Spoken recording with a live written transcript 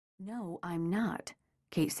No, I'm not,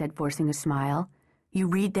 Kate said, forcing a smile. You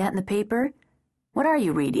read that in the paper? What are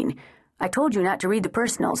you reading? I told you not to read the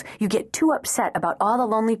personals. You get too upset about all the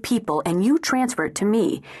lonely people, and you transfer it to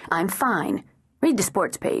me. I'm fine. Read the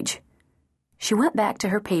sports page. She went back to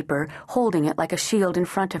her paper, holding it like a shield in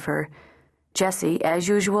front of her. Jessie, as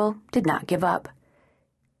usual, did not give up.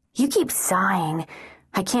 You keep sighing.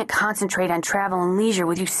 I can't concentrate on travel and leisure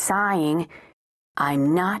with you sighing.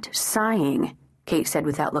 I'm not sighing, Kate said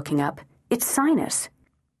without looking up. It's sinus.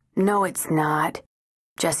 No, it's not.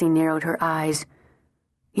 Jessie narrowed her eyes.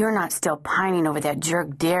 You're not still pining over that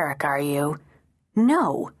jerk Derek, are you?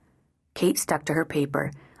 No. Kate stuck to her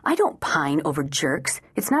paper. I don't pine over jerks.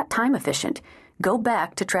 It's not time efficient. Go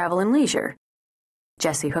back to travel and leisure.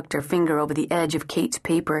 Jessie hooked her finger over the edge of Kate's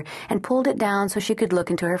paper and pulled it down so she could look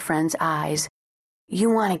into her friend's eyes. You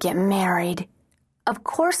want to get married? Of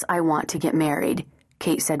course I want to get married,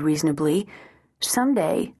 Kate said reasonably.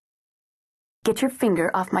 Someday. Get your finger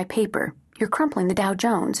off my paper. You're crumpling the Dow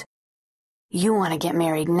Jones. You want to get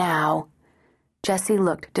married now. Jessie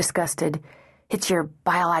looked disgusted. It's your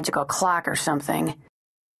biological clock or something.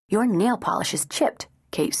 Your nail polish is chipped,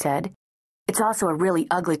 Kate said. It's also a really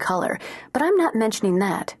ugly color, but I'm not mentioning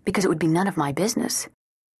that because it would be none of my business.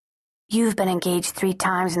 You've been engaged 3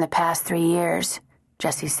 times in the past 3 years,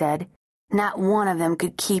 Jessie said. Not one of them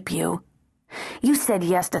could keep you. You said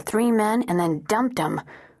yes to 3 men and then dumped them.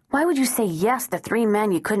 Why would you say yes to 3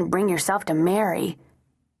 men you couldn't bring yourself to marry?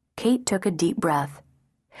 Kate took a deep breath.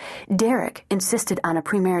 Derek insisted on a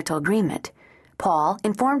premarital agreement. Paul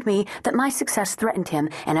informed me that my success threatened him,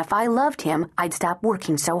 and if I loved him, I'd stop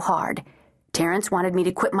working so hard. Terrence wanted me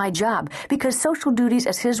to quit my job because social duties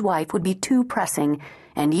as his wife would be too pressing,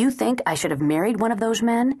 and you think I should have married one of those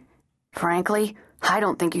men? Frankly, I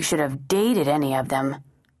don't think you should have dated any of them,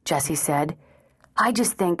 Jessie said. I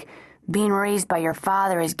just think being raised by your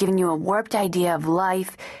father has given you a warped idea of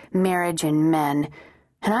life, marriage, and men,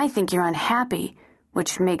 and I think you're unhappy,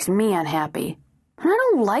 which makes me unhappy. And I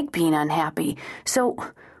don't like being unhappy, so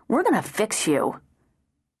we're going to fix you.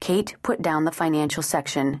 Kate put down the financial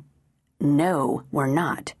section. No, we're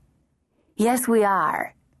not. Yes, we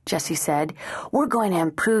are, Jessie said. We're going to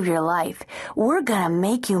improve your life. We're going to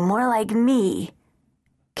make you more like me.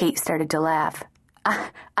 Kate started to laugh.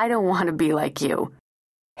 I don't want to be like you.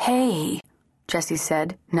 Hey, Jessie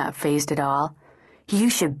said, not fazed at all.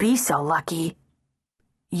 You should be so lucky.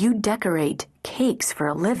 You decorate cakes for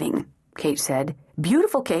a living, Kate said.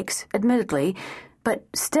 Beautiful cakes, admittedly, but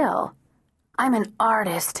still. I'm an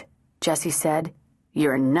artist, Jessie said.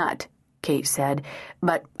 You're a nut, Kate said,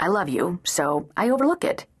 but I love you, so I overlook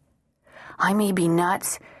it. I may be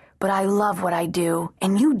nuts, but I love what I do,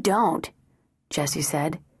 and you don't, Jessie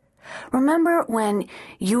said. Remember when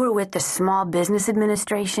you were with the Small Business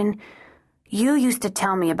Administration? You used to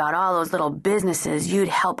tell me about all those little businesses you'd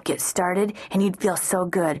help get started, and you'd feel so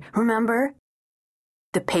good, remember?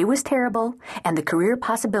 The pay was terrible, and the career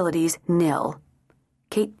possibilities nil.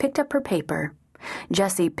 Kate picked up her paper.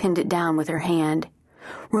 Jessie pinned it down with her hand.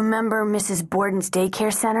 Remember Mrs. Borden's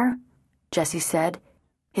daycare center? Jessie said.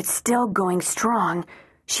 It's still going strong.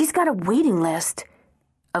 She's got a waiting list.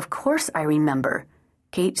 Of course I remember.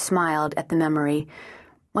 Kate smiled at the memory.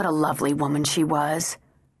 What a lovely woman she was.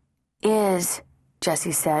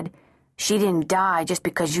 Jessie said. She didn't die just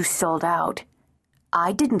because you sold out.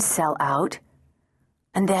 I didn't sell out.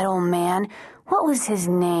 And that old man, what was his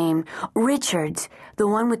name? Richards, the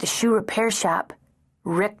one with the shoe repair shop.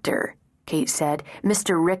 Richter, Kate said.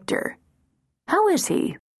 Mr. Richter. How is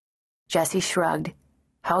he? Jessie shrugged.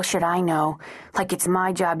 How should I know? Like it's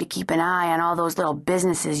my job to keep an eye on all those little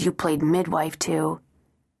businesses you played midwife to.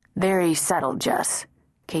 Very subtle, Jess,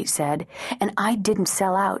 Kate said. And I didn't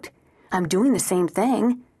sell out. I'm doing the same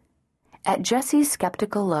thing. At Jessie's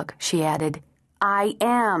skeptical look, she added, I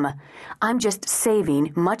am. I'm just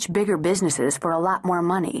saving much bigger businesses for a lot more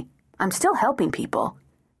money. I'm still helping people.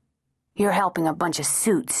 You're helping a bunch of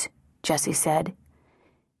suits, Jessie said.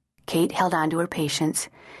 Kate held on to her patience.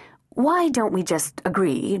 Why don't we just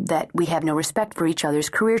agree that we have no respect for each other's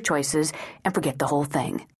career choices and forget the whole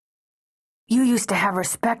thing? You used to have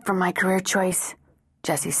respect for my career choice,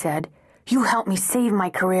 Jessie said. You helped me save my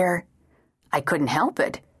career. I couldn't help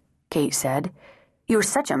it, Kate said. You were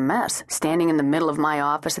such a mess, standing in the middle of my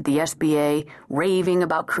office at the SBA, raving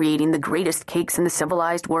about creating the greatest cakes in the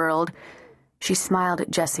civilized world. She smiled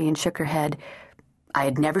at Jessie and shook her head. I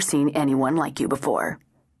had never seen anyone like you before.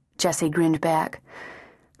 Jessie grinned back.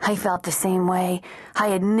 I felt the same way. I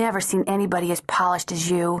had never seen anybody as polished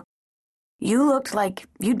as you. You looked like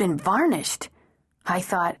you'd been varnished. I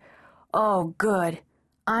thought, oh, good.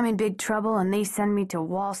 I'm in big trouble and they send me to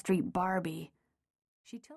Wall Street Barbie. She told